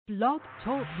Blog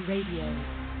Talk Radio.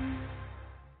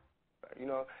 You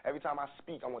know, every time I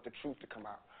speak, I want the truth to come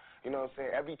out. You know what I'm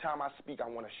saying? Every time I speak, I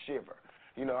want to shiver.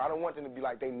 You know, I don't want them to be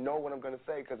like, they know what I'm going to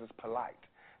say because it's polite.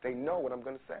 They know what I'm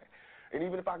going to say. And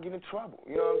even if I get in trouble,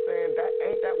 you know what I'm saying?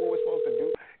 Ain't that what we're supposed to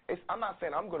do? I'm not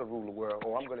saying I'm going to rule the world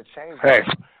or I'm going to change the world,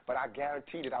 but I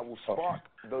guarantee that I will spark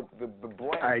the brain.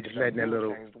 All right, just letting that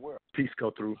little piece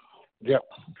go through. Yep.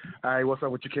 All right, what's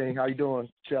up with you, King? How you doing,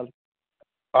 Shelly?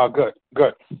 Good.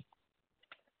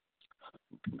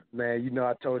 Man, you know,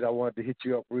 I told you I wanted to hit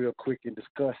you up real quick and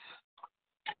discuss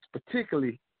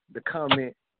particularly the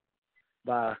comment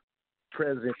by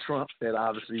President Trump that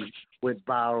obviously went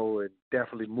viral and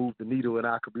definitely moved the needle in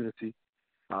our community.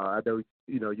 I know,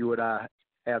 you know, you and I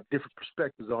have different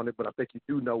perspectives on it, but I think you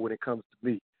do know when it comes to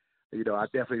me. You know, I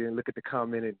definitely didn't look at the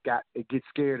comment and get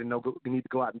scared and need to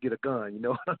go out and get a gun, you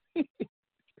know what I mean?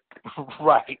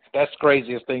 Right. That's the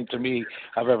craziest thing to me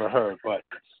I've ever heard, but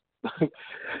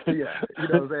yeah, you know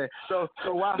what I'm saying? So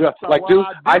why? Yeah, so like, why dude,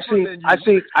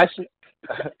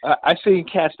 I seen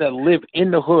cats that live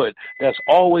in the hood that's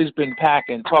always been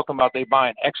packing, talking about they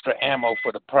buying extra ammo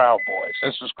for the Proud Boys.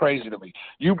 This is crazy to me.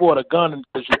 You bought a gun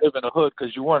because you live in the hood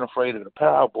because you weren't afraid of the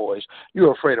Proud Boys. You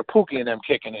were afraid of Pookie and them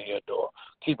kicking in your door,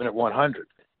 keeping it 100.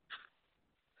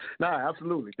 No,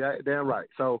 absolutely, damn right.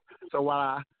 So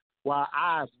while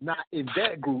I'm not in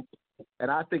that group,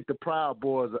 and I think the Proud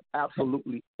Boys are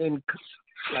absolutely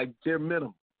they're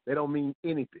minimal. They don't mean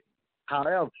anything.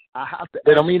 However, I have to.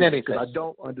 They don't mean anything. I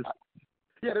don't understand.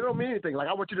 Yeah, they don't mean anything. Like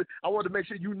I wanted to make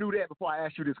sure you knew that before I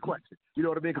asked you this question. You know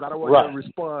what I mean? Because I don't want your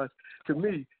response to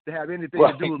me to have anything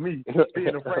to do with me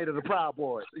being afraid of the Proud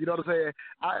Boys. You know what I'm saying?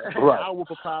 I'll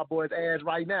whoop a Proud Boy's ass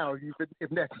right now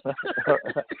if necessary.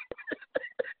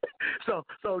 So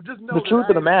just know the truth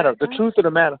of the matter.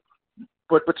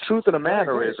 But the truth of the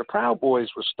matter is, the Proud Boys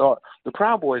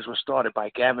were started by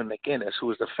Gavin McInnes, who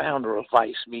was the founder of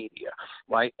Vice Media,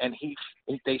 right? And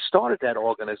they started that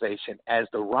organization as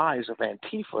the rise of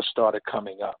Antifa started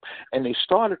coming up, and they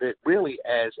started it really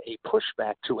as a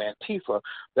pushback to Antifa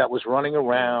that was running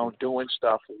around doing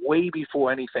stuff way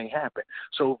before anything happened.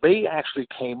 So they actually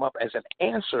came up as an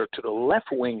answer to the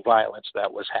left-wing violence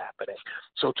that was happening.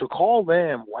 So to call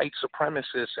them white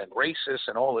supremacists and racists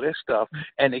and all of this stuff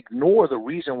and ignore the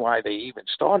reason why they even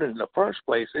started in the first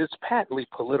place is patently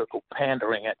political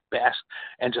pandering at best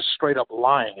and just straight up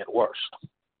lying at worst.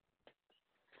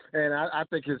 And I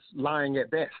think it's lying at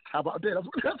best. How about that?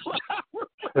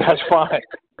 That's fine.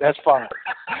 That's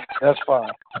fine.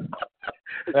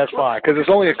 Because there's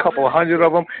only a couple of hundred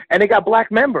of them, and they got black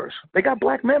members. Right.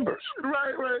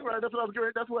 That's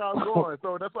where I was going.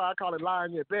 So that's why I call it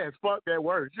lying at best. Fuck that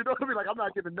word. You know what I mean? Like I'm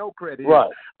not giving no credit. Right.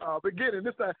 Beginning,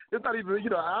 it's not even.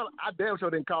 You know, I damn sure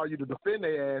didn't call you to defend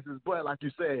their asses, but like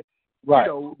you said, right. You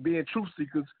know, being truth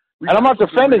seekers. And I'm not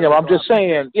defending them. I'm just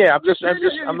saying, I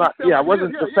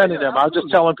wasn't defending them. I was just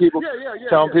telling people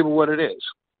what it is.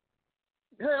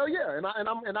 Hell yeah, and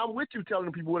I'm with you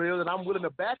telling people what it is, and I'm willing to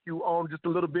back you on just a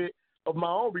little bit of my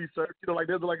own research. You know, like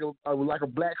there's like a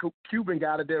black Cuban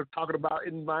guy that they're talking about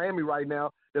in Miami right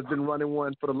now that's been running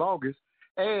one for the longest.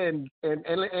 And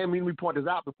I mean, we point this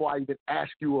out before I even ask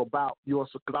you about because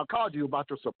I called you about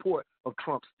your support of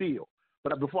Trump still.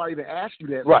 But before I even asked you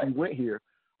that, right. You went here.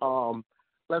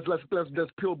 Let's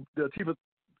just peel the Tifa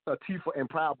and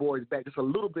Proud Boys back just a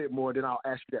little bit more, then I'll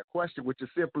ask you that question, which is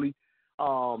simply,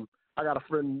 I got a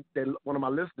friend, one of my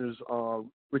listeners,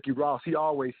 Ricky Ross, he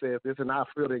always says this, and I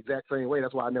feel the exact same way.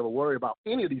 That's why I never worry about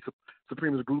any of these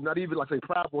supremacist groups, not even, like, say,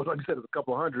 Proud Boys, like you said, it's a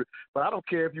couple hundred. But I don't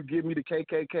care if you give me the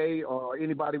KKK or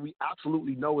anybody we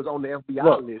absolutely know is on the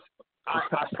FBI list.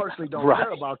 I personally don't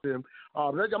care about them.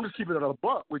 I'm just keeping it a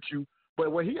buck with you. But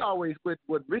what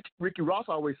Ricky Ross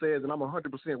always says, and I'm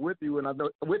 100% with you, and I know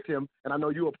with him, and I know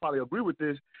you will probably agree with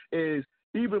this, is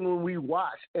even when we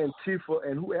watch Antifa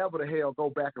and whoever the hell go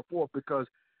back and forth, because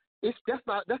that's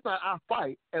not our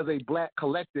fight as a black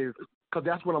collective, because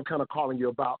that's what I'm kind of calling you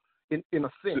about in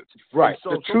a sense. Right.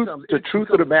 So the truth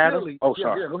of the matter. Silly.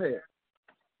 Sorry. Yeah, go ahead.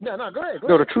 No, go ahead.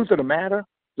 No, the truth of the matter.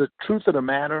 The truth of the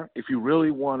matter, if you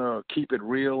really want to keep it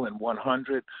real and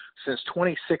 100, since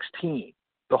 2016.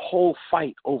 The whole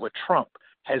fight over Trump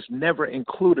has never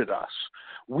included us.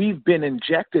 We've been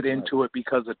injected into it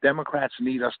because the Democrats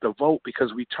need us to vote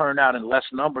because we turned out in less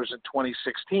numbers in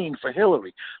 2016 for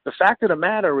Hillary. The fact of the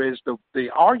matter is the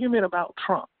argument about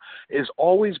Trump has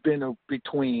always been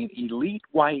between elite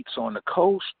whites on the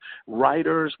coast,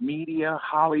 writers, media,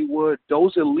 Hollywood,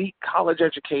 those elite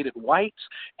college-educated whites,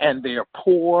 and their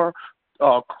poor,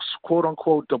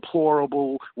 quote-unquote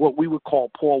deplorable, what we would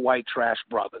call poor white trash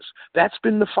brothers. That's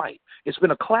been the fight. It's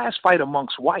been a class fight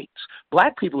amongst whites.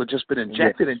 Black people have just been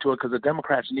injected into it because the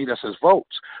Democrats need us as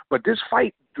votes. But this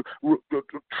fight,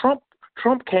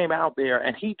 Trump came out there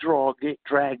and he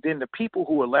dragged in the people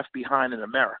who were left behind in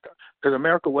America, because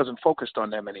America wasn't focused on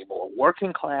them anymore.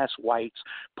 Working class whites,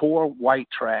 poor white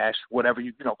trash, whatever,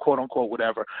 quote unquote,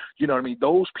 whatever. You know what I mean?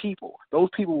 Those people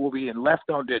were being left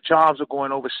on, their jobs are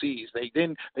going overseas. They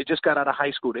just got out of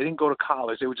high school. They didn't go to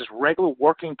college. They were just regular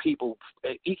working people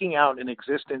eking out an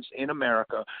existence in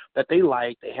America that they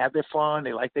like. They have their fun.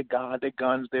 They like their God, their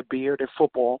guns, their beer, their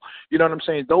football. You know what I'm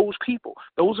saying? Those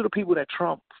are the people that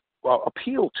Trump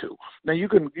appeal to. Now you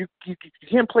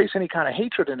can't place any kind of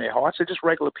hatred in their hearts. They're just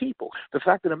regular people. The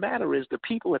fact of the matter is, the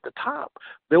people at the top,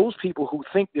 those people who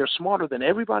think they're smarter than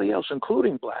everybody else,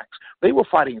 including blacks, they were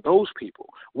fighting those people.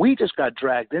 We just got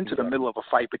dragged into the middle of a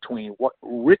fight between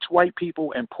rich white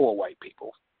people and poor white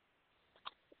people.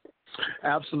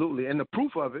 Absolutely, and the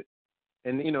proof of it,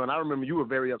 and I remember you were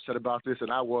very upset about this,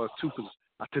 and I was too, because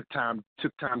I took time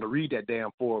to read that damn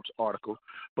Forbes article,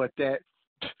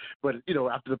 But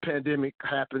after the pandemic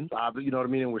happened, you know what I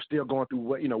mean, and we're still going through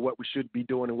what we should be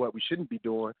doing and what we shouldn't be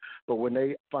doing. But when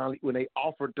they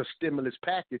offered the stimulus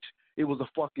package, it was a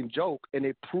fucking joke, and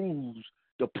it proves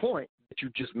the point that you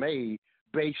just made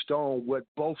based on what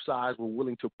both sides were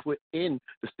willing to put in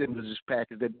the stimulus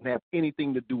package that didn't have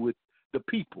anything to do with the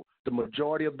people. The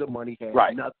majority of the money had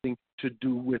nothing to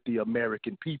do with the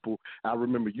American people. I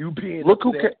remember you being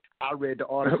upset. I read the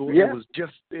article. It was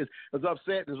just it was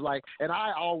upset. It was like, and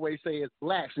I always say as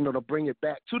blacks, to bring it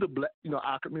back to the black,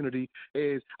 our community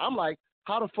is, I'm like,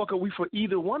 how the fuck are we for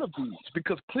either one of these?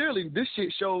 Because clearly this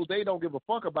shit shows they don't give a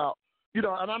fuck about, and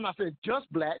I'm not saying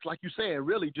just blacks, like you saying,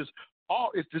 really just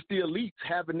it's just the elites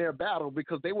having their battle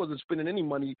because they wasn't spending any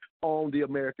money on the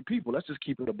American people. Let's just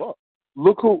keep it a buck.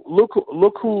 Look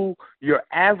who your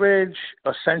average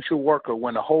essential worker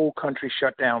when the whole country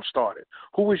shut down started.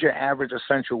 Who was your average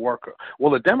essential worker?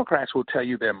 Well, the Democrats will tell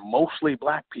you they're mostly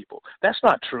black people. That's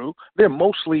not true. They're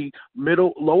mostly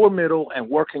lower middle, and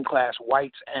working class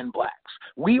whites and blacks.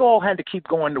 We all had to keep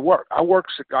going to work. I'm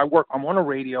on the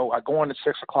radio. I go on at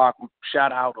 6 o'clock,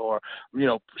 shout out, or,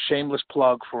 shameless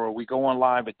plug for, we go on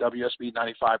live at WSB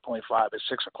 95.5 at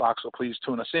 6 o'clock, so please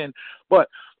tune us in. But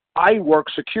I work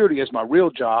security as my real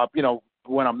job,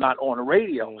 when I'm not on the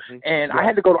radio. And I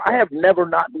have never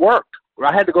not worked.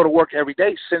 I had to go to work every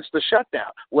day since the shutdown.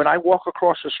 When I walk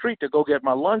across the street to go get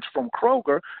my lunch from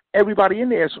Kroger, everybody in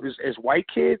there is white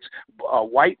kids,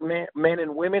 white men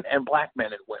and women, and black men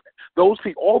and women.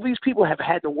 All these people have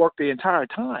had to work the entire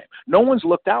time. No one's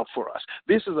looked out for us.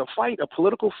 This is a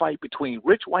political fight between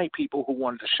rich white people who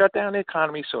wanted to shut down the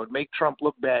economy so it'd make Trump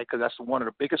look bad, because that's one of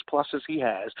the biggest pluses he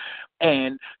has,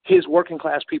 and his working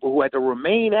class people who had to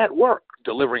remain at work,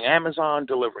 delivering Amazon,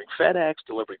 delivering FedEx,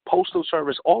 delivering Postal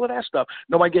Service, all of that stuff.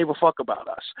 Nobody gave a fuck about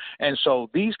us. And so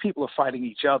these people are fighting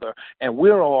each other, and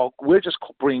we're just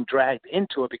being dragged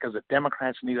into it because the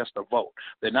Democrats need us to vote.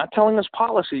 They're not telling us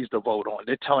policies to vote on.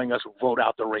 They're telling us vote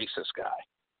out the racist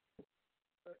guy.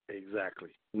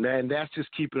 Exactly. And that's just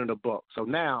keeping it a buck. So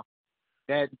now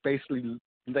that basically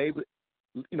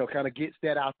kind of gets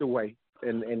that out the way.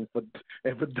 And for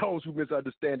those who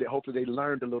misunderstand it, hopefully they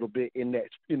learned a little bit in that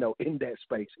in that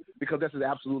space, because this is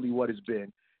absolutely what it's been.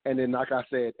 And then, like I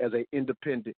said, as an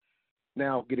independent,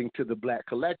 now getting to the Black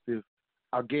Collective,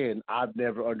 again, I've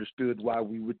never understood why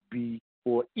we would be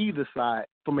for either side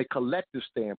from a collective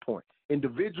standpoint.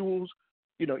 Individuals,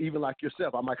 even like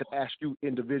yourself, I might could ask you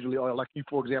individually, or like you,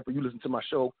 for example, you listen to my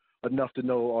show enough to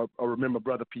know or remember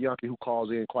Brother Pianki, who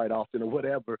calls in quite often or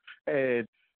whatever, and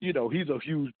he's a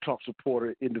huge Trump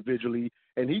supporter individually,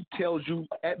 and he tells you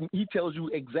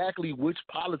exactly which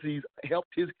policies helped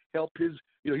his.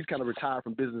 He's kind of retired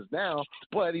from business now,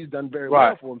 but he's done very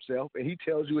well for himself, and he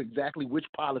tells you exactly which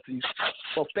policies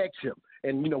affect him.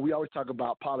 And we always talk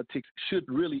about politics should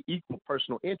really equal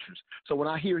personal interest. So when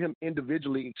I hear him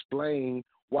individually explain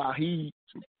why he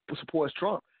supports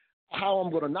Trump, how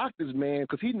I'm going to knock this man,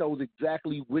 because he knows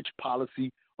exactly which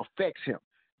policy affects him.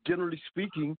 Generally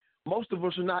speaking, most of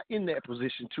us are not in that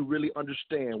position to really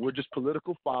understand. We're just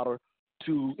political fodder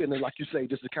and then, like you say,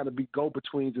 just to kind of be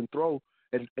go-betweens and throw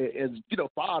as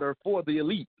fodder for the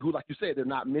elite, who, like you said, they're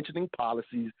not mentioning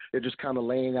policies. They're just kind of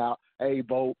laying out a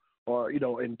vote, or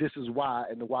and this is why,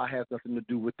 and the why has nothing to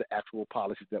do with the actual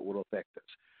policies that will affect us.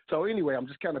 So anyway, I'm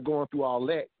just kind of going through all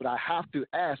that, but I have to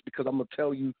ask, because I'm going to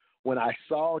tell you, when I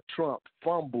saw Trump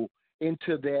fumble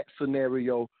into that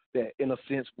scenario that, in a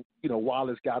sense,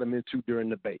 Wallace got him into during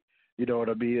the debate. You know what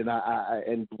I mean?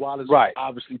 And Wallace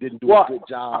obviously didn't do a good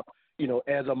job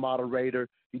as a moderator.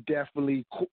 He definitely,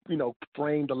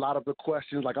 framed a lot of the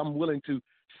questions. Like, I'm willing to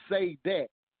say that.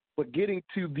 But getting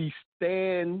to the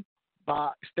stand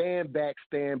back,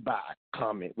 stand by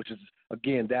comment, which is,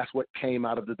 again, that's what came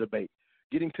out of the debate.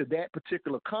 Getting to that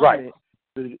particular comment,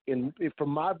 and from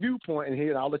my viewpoint, and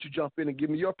here I'll let you jump in and give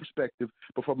me your perspective,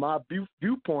 but from my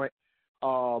viewpoint,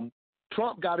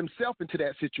 Trump got himself into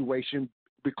that situation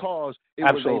because it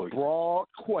was a broad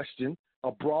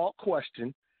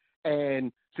question,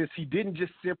 and since he didn't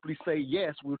just simply say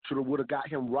yes, which would have got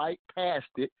him right past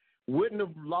it, wouldn't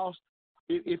have lost.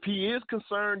 If he is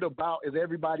concerned about, as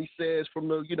everybody says from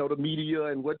the the media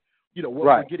and what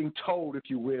we're getting told, if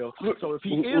you will. So if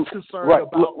he is concerned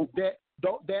about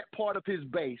that part of his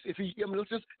base, if he, I'm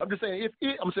just saying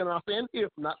I'm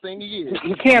not saying he is.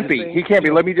 He can't be. He can't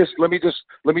be. Let me just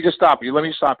stop you.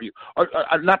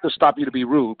 Not to stop you to be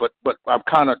rude, but I'm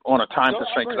kind of on a time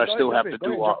constraint because I still have to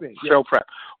do our show prep.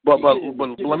 But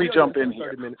let me jump in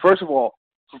here. First of all,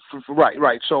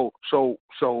 right. So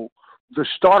the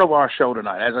start of our show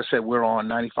tonight, as I said, we're on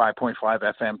 95.5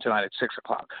 FM tonight at 6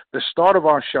 o'clock. The start of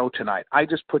our show tonight, I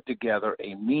just put together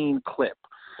a mean clip.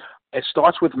 It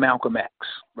starts with Malcolm X,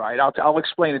 right? I'll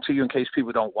explain it to you in case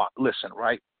people don't listen,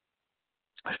 right?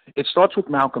 It starts with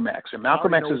Malcolm X, and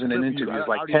Malcolm X is in an interview.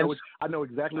 I know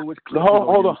exactly which clip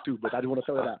hold on. Too, but I just want to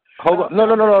throw it out. Hold on.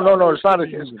 No. It's not.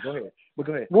 Go ahead. But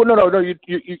go ahead. Well, no.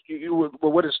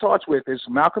 Well, what it starts with is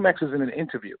Malcolm X is in an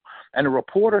interview, and a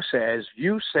reporter says,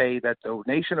 "You say that the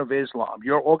Nation of Islam,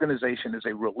 your organization, is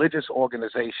a religious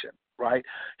organization, right?"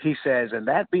 He says, and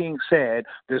that being said,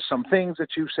 there's some things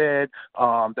that you said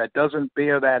that doesn't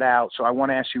bear that out. So I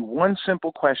want to ask you one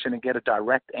simple question and get a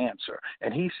direct answer.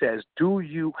 And he says, "Do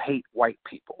you hate white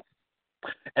people?"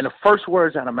 And the first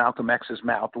words out of Malcolm X's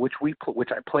mouth, which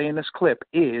I play in this clip,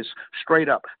 is straight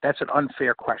up, "That's an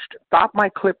unfair question." Stop my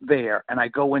clip there, and I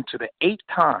go into the 8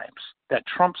 times that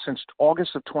Trump, since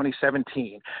August of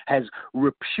 2017, has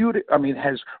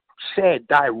said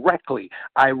directly,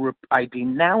 I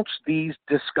denounce these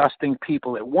disgusting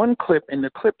people. In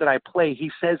the clip that I play,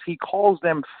 he says he calls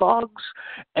them thugs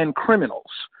and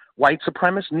criminals. White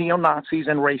supremacists, neo-Nazis,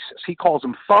 and racists. He calls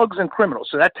them thugs and criminals.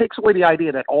 So that takes away the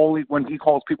idea that when he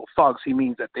calls people thugs, he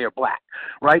means that they're black,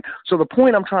 right? So the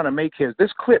point I'm trying to make here is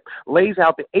this clip lays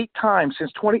out the 8 times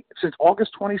since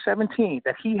August 2017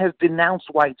 that he has denounced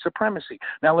white supremacy.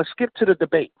 Now let's skip to the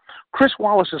debate. Chris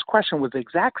Wallace's question was the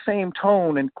exact same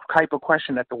tone and type of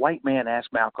question that the white man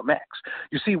asked Malcolm X.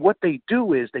 You see, what they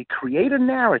do is they create a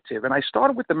narrative, and I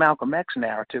started with the Malcolm X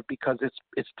narrative because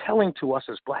it's telling to us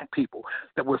as black people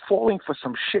that we're falling for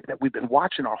some shit that we've been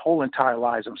watching our whole entire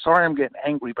lives. I'm sorry I'm getting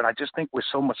angry, but I just think we're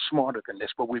so much smarter than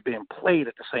this, but we're being played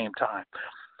at the same time.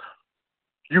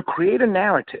 You create a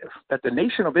narrative that the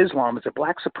Nation of Islam is a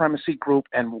black supremacy group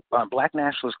and black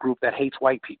nationalist group that hates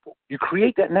white people. You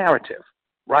create that narrative,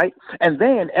 right? And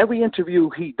then every interview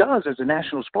he does as a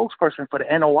national spokesperson for the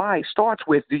NOI starts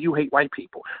with, "Do you hate white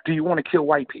people? Do you want to kill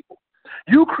white people?"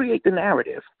 You create the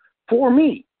narrative for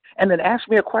me and then ask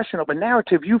me a question of a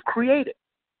narrative you've created.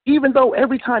 Even though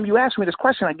every time you ask me this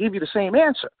question, I give you the same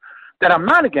answer, that I'm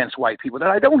not against white people,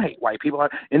 that I don't hate white people.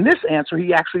 In this answer,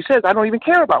 he actually says, I don't even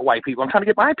care about white people. I'm trying to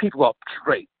get my people up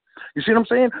straight. You see what I'm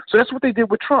saying? So that's what they did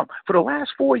with Trump. For the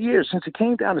last 4 years, since he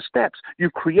came down the steps,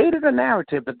 you created a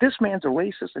narrative that this man's a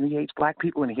racist and he hates black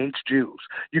people and he hates Jews.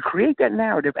 You create that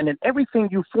narrative, and then everything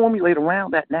you formulate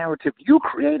around that narrative you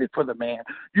created for the man,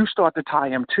 you start to tie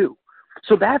him to.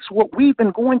 So that's what we've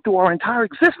been going through our entire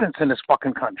existence in this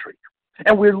fucking country.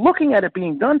 And we're looking at it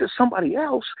being done to somebody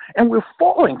else, and we're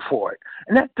falling for it.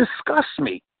 And that disgusts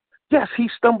me. Yes, he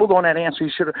stumbled on that answer.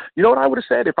 He should have. You know what I would have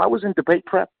said if I was in debate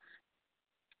prep?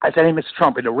 I said, "Hey, Mr.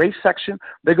 Trump, in the race section,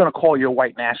 they're going to call you a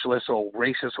white nationalist or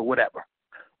racist or whatever.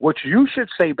 What you should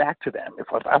say back to them, if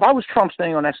I was Trump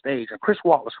standing on that stage, and Chris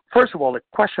Wallace, first of all, the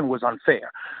question was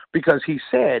unfair because he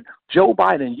said, Joe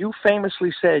Biden, you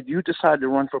famously said you decided to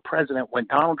run for president when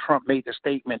Donald Trump made the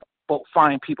statement,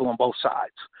 find people on both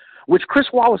sides, which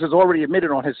Chris Wallace has already admitted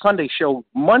on his Sunday show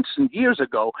months and years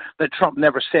ago that Trump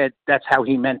never said that's how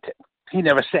he meant it. He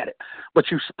never said it. But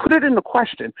you put it in the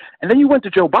question, and then you went to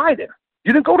Joe Biden.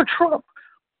 You didn't go to Trump.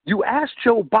 You asked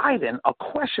Joe Biden a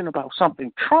question about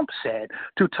something Trump said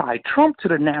to tie Trump to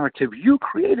the narrative you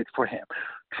created for him.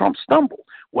 Trump stumbled.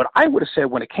 What I would have said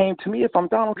when it came to me, if I'm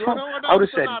Donald Trump, I would have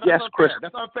said, yes, Chris.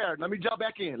 That's unfair. Let me jump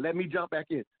back in.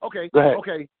 Okay. Go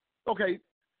ahead. Okay.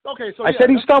 So I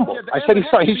said he stumbled. I said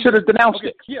he should have denounced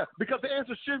it. Yeah, because the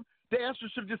answer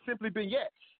should just simply been yes.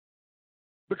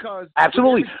 Because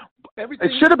absolutely,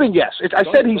 it should have been yes. I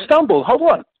said he stumbled. Hold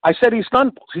on. I said he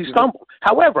stumbled. He stumbled.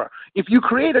 However, if you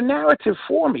create a narrative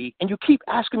for me and you keep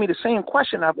asking me the same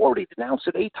question, I've already denounced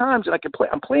it 8 times, and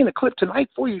I'm playing a clip tonight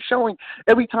for you showing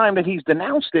every time that he's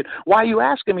denounced it. Why are you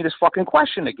asking me this fucking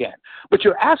question again? But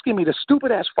you're asking me the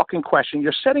stupid ass fucking question.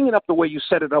 You're setting it up the way you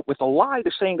set it up with a lie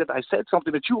to saying that I said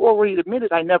something that you already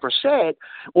admitted I never said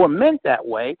or meant that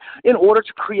way in order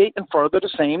to create and further the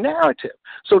same narrative.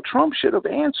 So Trump should have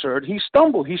answered. He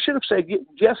stumbled. He should have said,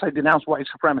 yes, I denounce white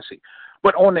supremacy.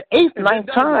 But on the 8th,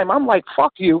 9th time, I'm like,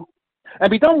 fuck you,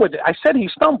 and be done with it. I said he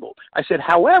stumbled. I said,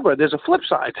 however, there's a flip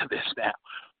side to this now.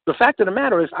 The fact of the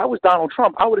matter is, I was Donald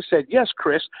Trump. I would have said, yes,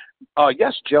 Chris,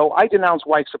 yes, Joe, I denounce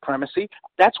white supremacy.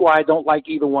 That's why I don't like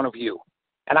either one of you.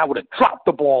 And I would have dropped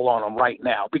the ball on him right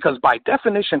now because by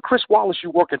definition, Chris Wallace,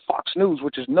 you work at Fox News,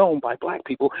 which is known by black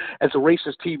people as a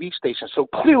racist TV station. So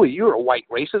clearly you're a white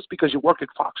racist because you work at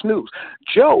Fox News.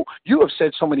 Joe, you have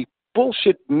said so many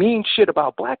bullshit, mean shit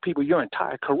about black people your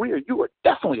entire career. You are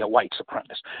definitely a white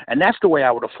supremacist. And that's the way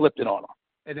I would have flipped it on him.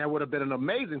 And that would have been an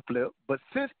amazing flip. But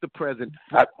since the president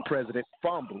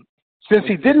fumbled. Since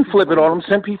he didn't flip it on him,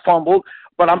 since he fumbled,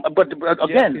 but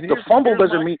again, the fumble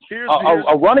doesn't mean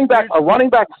a running back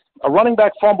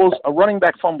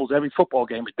fumbles every football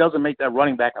game. It doesn't make that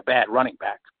running back a bad running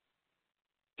back.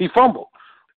 He fumbled.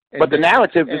 But the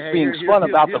narrative that's being spun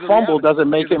about the fumble doesn't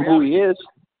make him who he is.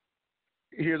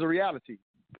 Here's a reality.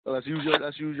 Let's use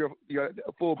your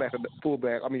fullback.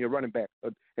 I mean your running back,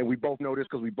 and we both know this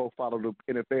because we both follow the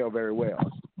NFL very well.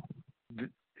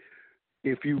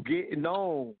 If you get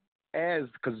known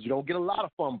because you don't get a lot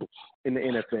of fumbles in the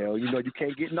NFL, you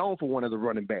can't get known for one as a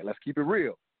running back. Let's keep it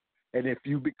real. And if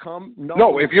you become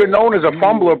known, if you're known as a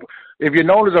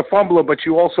fumbler, but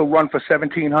you also run for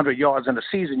 1,700 yards in a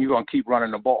season, you're gonna keep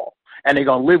running the ball. And they're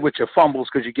going to live with your fumbles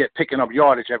because you get picking up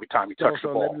yardage every time you touch the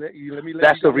ball.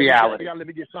 That's the reality. Let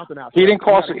me get something out. He didn't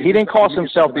cost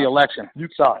himself the election.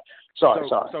 Sorry.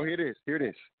 So here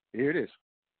it is.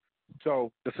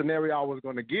 So the scenario I was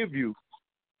going to give you,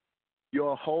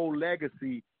 your whole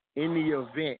legacy in the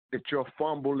event that your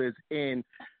fumble is in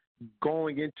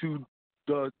going into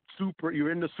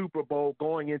you're in the Super Bowl,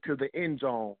 going into the end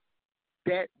zone,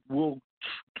 that will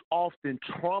often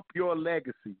trump your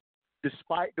legacy.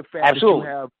 Despite the fact that you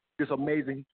have this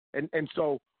amazing, and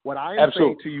so what I am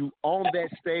saying to you on that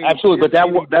stage, but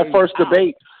that first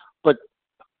debate, but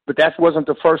that wasn't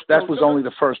the first. That was only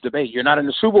the first debate. You're not in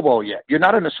the Super Bowl yet. You're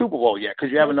not in the Super Bowl yet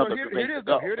because you have another debate to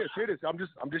go. Here it is. I'm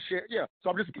just sharing. Yeah.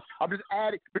 So I'm just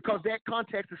adding because that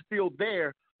context is still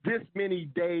there. This many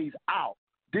days out.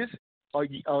 This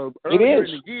earlier in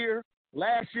the year.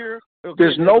 Last year,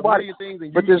 there's nobody,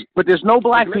 but there's no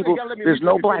black people. There's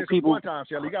no black people. One time,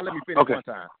 Shelly. You gotta let me finish one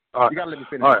time. You gotta let me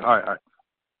finish. All right.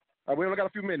 We only got a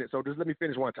few minutes, so just let me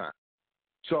finish one time.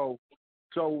 So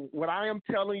what I am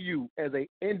telling you as an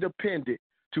independent,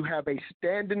 to have a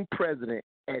standing president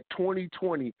at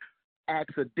 2020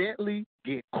 accidentally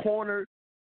get cornered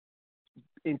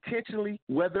intentionally,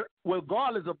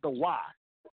 regardless of the why,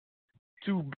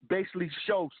 to basically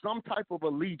show some type of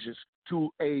allegiance to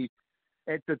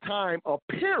at the time,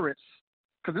 appearance,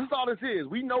 because this is all this is.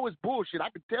 We know it's bullshit. I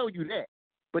can tell you that.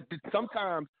 But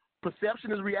sometimes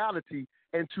perception is reality,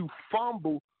 and to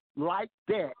fumble like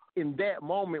that in that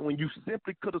moment when you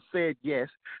simply could have said yes.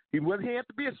 He wouldn't have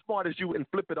to be as smart as you and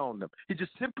flip it on them. He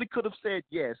just simply could have said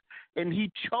yes, and he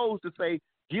chose to say,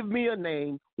 give me a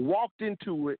name, walked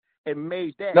into it, and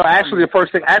made that. No, actually, the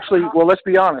first thing, well, let's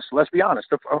be honest.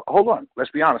 Hold on. Let's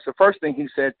be honest. The first thing he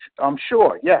said, I'm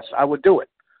sure, yes, I would do it.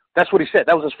 That's what he said.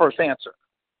 That was his first answer.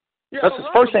 Yeah, that's his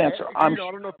first answer. I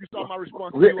don't know if you saw my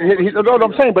response. No, what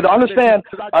I'm saying, but understand.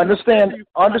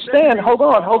 Hold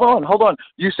on.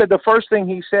 You said the first thing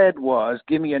he said was,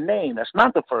 give me a name. That's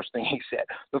not the first thing he said.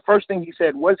 The first thing he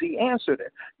said was he answered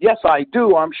it. Yes, I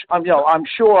do. I'm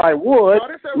sure I would.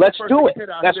 Let's do it.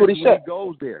 That's what he said. He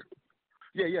goes there.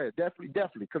 Yeah, definitely.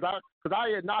 Because I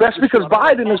That's because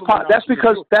Biden is.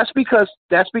 That's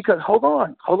because. Hold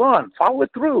on. Follow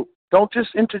it through. Don't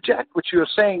just interject what you're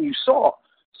saying you saw.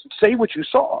 Say what you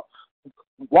saw.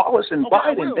 Wallace and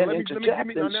Biden then interject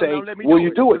and say, will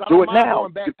you do it? Do it now.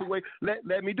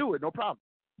 Let me do it. No problem.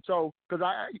 So, because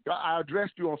I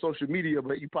addressed you on social media,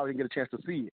 but you probably didn't get a chance to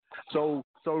see it. So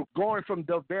going from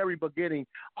the very beginning,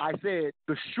 I said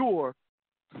the sure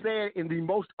said in the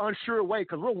most unsure way,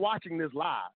 because we're watching this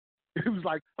live. He was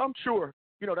like, I'm sure.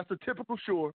 That's a typical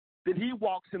sure. Then he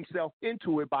walks himself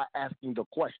into it by asking the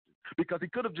question. Because he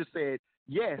could have just said,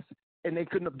 yes, and they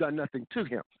couldn't have done nothing to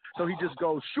him. So he just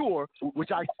goes, sure, which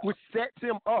sets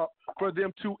him up for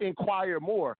them to inquire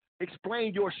more.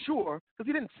 Explain your sure, because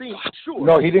he didn't seem sure.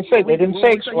 No, he didn't say. They didn't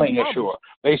say explain your sure.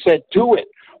 They said do it.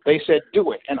 They said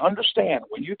do it. And understand,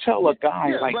 when you tell a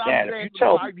guy like that, if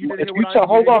you tell,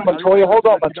 hold on, Montoya. You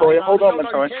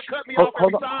can't cut me off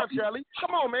every time, Shelly.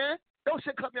 Come on, man. Don't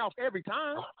cut me off every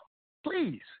time.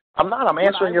 Please. I'm not. I'm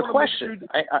answering your question.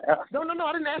 No,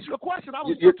 I didn't ask you a question. I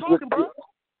was still talking, bro.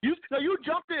 You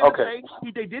jumped in and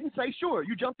say they didn't say sure.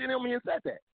 You jumped in on me and said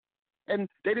that. And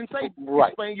they didn't say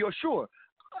explain your sure.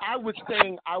 I was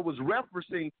saying, I was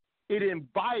referencing it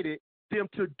invited them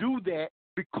to do that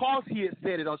because he had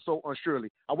said it so unsurely.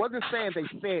 I wasn't saying they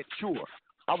said sure.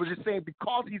 I was just saying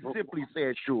because he simply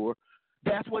said sure,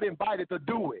 that's what invited to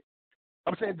do it.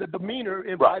 I'm saying the demeanor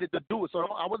invited to do it. So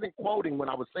I wasn't quoting when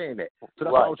I was saying that. So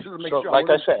that's why I was trying to make sure I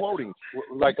wasn't quoting.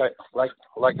 Like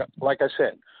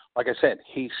I said,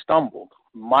 he stumbled.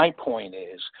 My point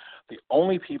is, the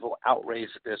only people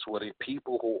outraged at this were the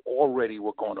people who already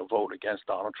were going to vote against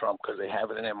Donald Trump because they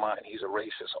have it in their mind he's a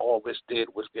racist. All this did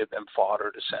was give them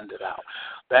fodder to send it out.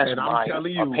 That's my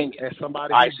opinion. As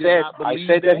somebody I said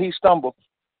that he stumbled.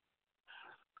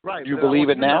 Right. Do you believe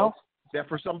it now? That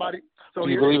for somebody. So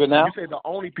do you believe it now? You say the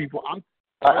only people.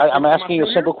 I'm asking you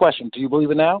a simple question. Do you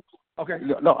believe it now? Okay.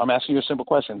 No, I'm asking you a simple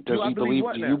question. Do you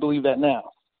believe that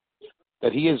now?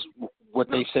 That he is what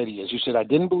they said he is. You said I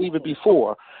didn't believe it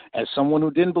before, as someone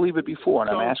who didn't believe it before, and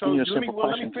I'm asking you a simple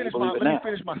question. Let me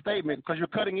finish my statement because you're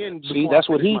cutting in. See, that's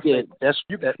what he did. That's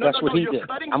what he did.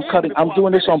 I'm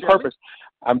doing this on purpose.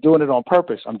 I'm doing it on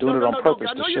purpose. I'm doing it on purpose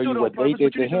to show you what they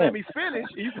did to him. Let me finish.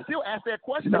 You can still ask that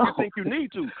question if you think you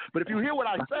need to. But if you hear what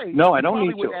I say, no, I don't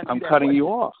need to. I'm cutting you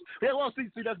off. Yeah, well, see,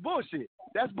 that's bullshit.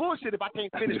 That's bullshit if I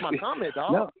can't finish my comment,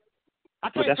 dog. No. I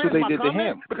can't that's what they did to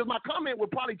him. Because my comment would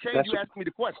probably change you asking me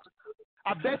the question.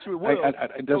 I bet you it will.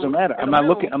 It doesn't matter. I'm not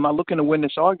looking to win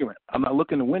this argument. I'm not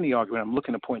looking to win the argument. I'm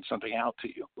looking to point something out to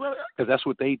you. Because that's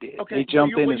what they did. Okay, they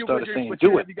jumped in and started saying,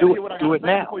 "Do it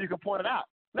now." Before you can point it out.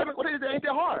 Ain't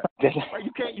that hard?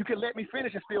 You can let me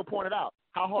finish and still point it out.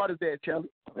 How hard is that, Charlie?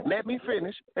 Let me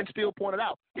finish and still point it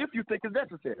out if you think it's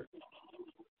necessary.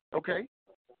 Okay,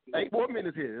 8 more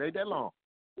minutes here. It ain't that long.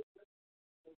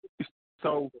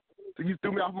 So you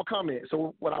threw me off my comment.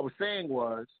 So what I was saying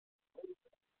was,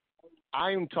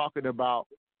 I am talking about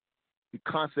the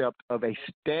concept of a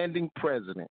standing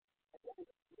president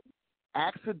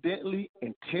accidentally,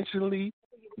 intentionally,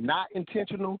 not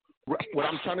intentional. What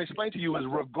I'm trying to explain to you is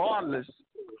regardless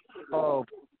of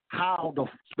how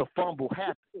the fumble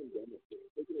happened.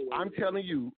 I'm telling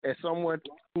you, as someone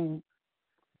who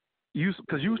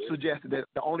because you suggested that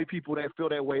the only people that feel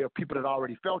that way are people that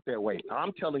already felt that way.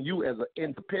 I'm telling you as an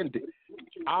independent,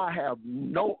 I have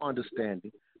no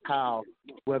understanding how,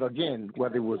 whether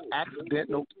it was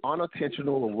accidental,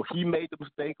 unintentional, or he made the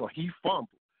mistake or he fumbled.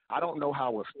 I don't know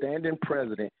how a standing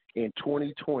president in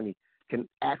 2020 can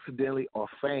accidentally or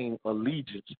feign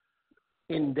allegiance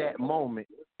in that moment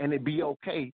and it be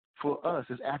okay for us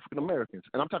as African Americans.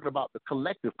 And I'm talking about the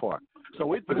collective part.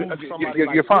 So it's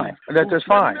you're fine. That's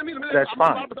fine. That's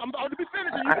fine. I'm about to be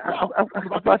finished.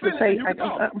 I'm about to say.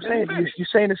 I'm saying you're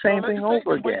saying the same thing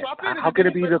over again. How can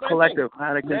it be the collective?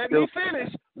 How they can still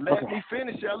finish? Let me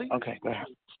finish, Shelly. Okay, go ahead.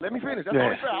 Let me finish. That's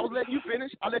only fair. I was letting you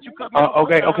finish. I'll let you cut me off.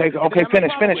 Okay.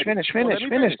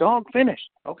 Finish, dog. Finish.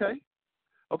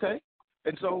 Okay.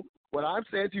 And so what I'm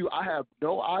saying to you, I have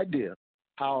no idea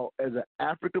how, as an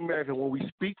African American, when we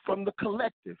speak from the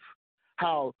collective,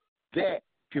 how that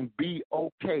can be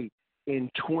okay in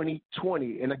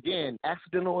 2020. And again,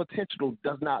 accidental or intentional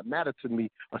does not matter to me.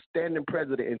 A standing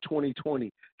president in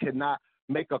 2020 cannot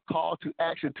make a call to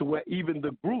action to where even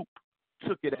the group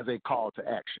took it as a call to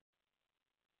action.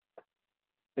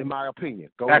 In my opinion.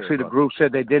 Actually, the group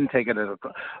said they didn't take it as a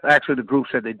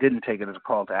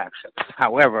call to action.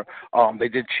 However, they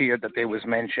did cheer that they was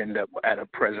mentioned at a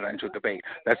presidential debate.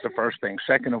 That's the first thing.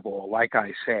 Second of all, like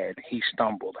I said, he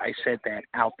stumbled. I said that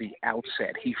out the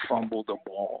outset. He fumbled the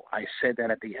ball. I said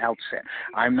that at the outset.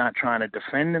 I'm not trying to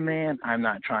defend the man. I'm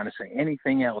not trying to say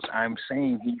anything else. I'm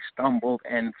saying he stumbled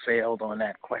and failed on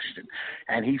that question.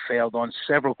 And he failed on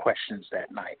several questions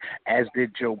that night, as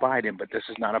did Joe Biden. But this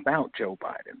is not about Joe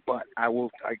Biden. But I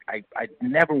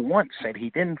never once said he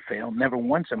didn't fail. Never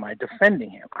once am I defending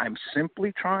him. I'm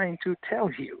simply trying to tell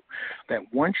you that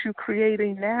once you create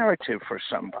a narrative for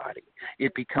somebody,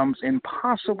 it becomes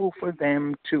impossible for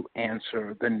them to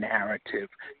answer the narrative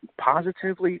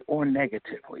positively or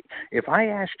negatively. If I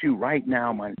asked you right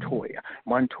now, Montoya,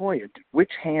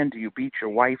 which hand do you beat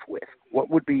your wife with? What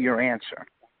would be your answer?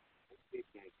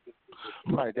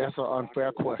 Right, that's an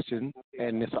unfair question,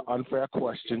 and it's an unfair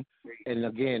question And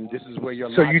again, this is where your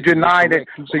so you denied it.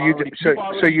 So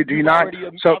you deny.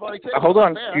 So hold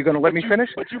on. You're gonna let me finish?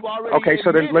 Okay.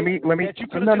 So then let me. No.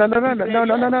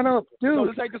 Dude. No,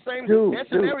 this ain't the same. Dude. That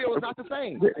scenario is not the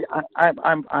same.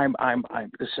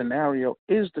 The scenario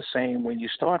is the same when you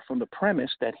start from the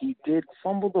premise that he did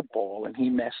fumble the ball and he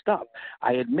messed up.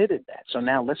 I admitted that. So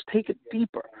now let's take it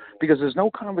deeper, because there's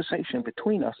no conversation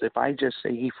between us if I just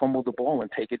say he fumbled the ball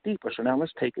and take it deeper. So now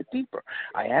let's take it deeper.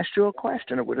 I asked you a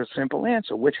question with a simple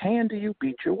answer. Which hand do you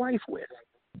beat your wife with?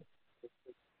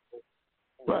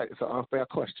 Right. It's an unfair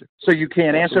question. So you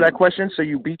can't answer that question? So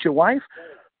you beat your wife?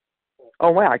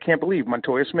 Oh, wow. I can't believe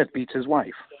Montoya Smith beats his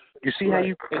wife. You see how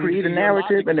you create a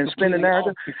narrative and then spin the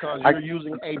narrative?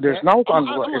 There's no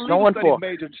one for.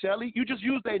 Major Shelley, you just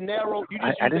used a narrow.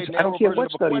 I don't care what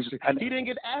studies. He didn't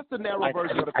get asked a narrow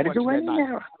version of the question. I didn't do any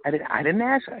narrow. I didn't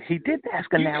ask. He did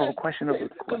ask a narrow question of the.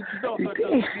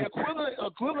 The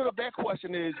equivalent of that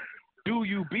question is, do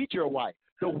you beat your wife?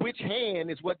 So which hand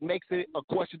is what makes it a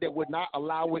question that would not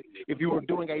allow it if you were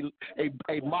doing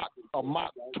a mock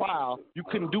trial. You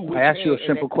couldn't do which I asked you a hand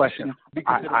simple question.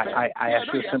 I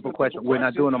asked you a simple question. We're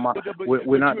not doing a mock.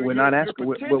 We're not asking.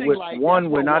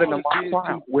 We're not in a mock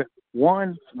trial. We're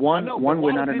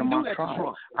not in a mock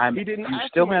trial. You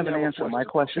still haven't answered my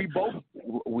question.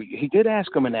 He did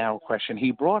ask him a narrow question.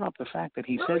 He brought up the fact that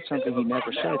he said something he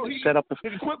never said.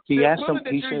 He asked him.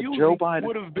 He said Joe Biden.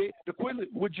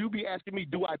 Would you be asking me,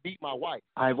 do I beat my wife?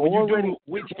 I've already.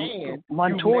 Which hand?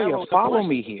 Montoya, follow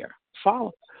me here.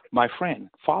 My friend,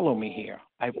 follow me here.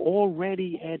 I've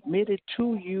already admitted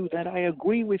to you that I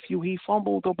agree with you. He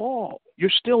fumbled the ball. You're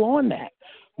still on that.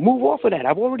 Move off of that.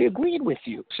 I've already agreed with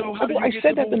you. So how do you I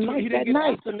said that the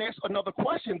night. Asked another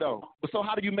question though. So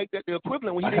how do you make that the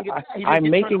equivalent when he didn't get? I'm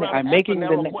making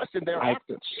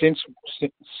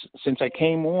since I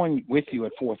came on with you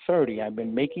at 4:30. I've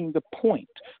been making the point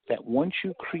that once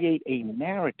you create a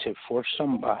narrative for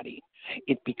somebody,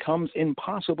 it becomes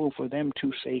impossible for them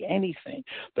to say anything.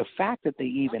 The fact that they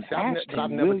even asked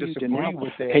him, will you deny?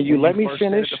 Can you let me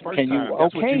finish? Can you?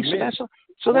 Okay,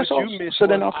 so that's all. So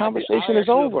then our conversation is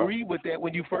over. Agree with that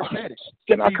when you first said it.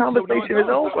 Then our conversation is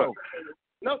over.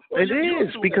 No, it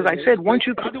is because I said once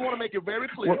you. I do want to make it very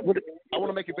clear. I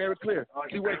want to make it very clear.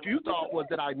 See, what you thought was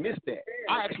that I missed that.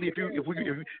 I actually, if you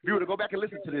were to go back and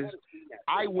listen to this,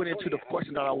 I went into the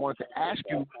question that I wanted to ask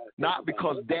you, not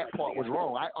because that part was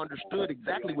wrong. I understood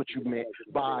exactly what you meant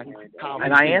by how.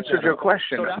 And I answered your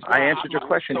question.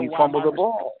 He fumbled the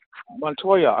ball.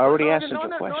 Montoya, I already answered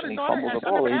your question. He fumbled the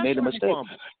ball. He made a mistake.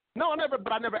 No, I never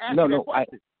asked you that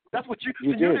question. That's what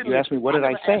you did. You asked me what did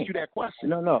I think.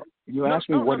 No. You asked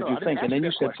me what did you think, and then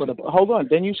you said hold on.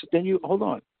 Then you hold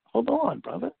on,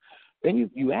 brother. Then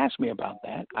you asked me about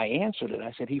that. I answered it.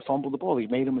 I said he fumbled the ball. He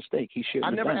made a mistake. He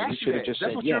shouldn't have done it. He should have just said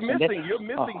yes. You're missing.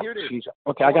 Here it is.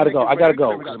 Okay, I gotta go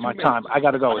because of my time. I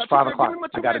gotta go. It's 5 o'clock.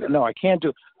 I gotta go. No, I can't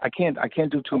do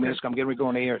 2 minutes. I'm getting ready to go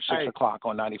on the air at 6 o'clock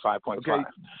on 95.5. Okay.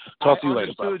 Talk to you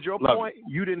later, bro. Your point.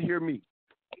 You didn't hear me.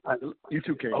 You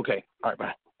too, King. Okay. All right,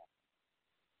 bye.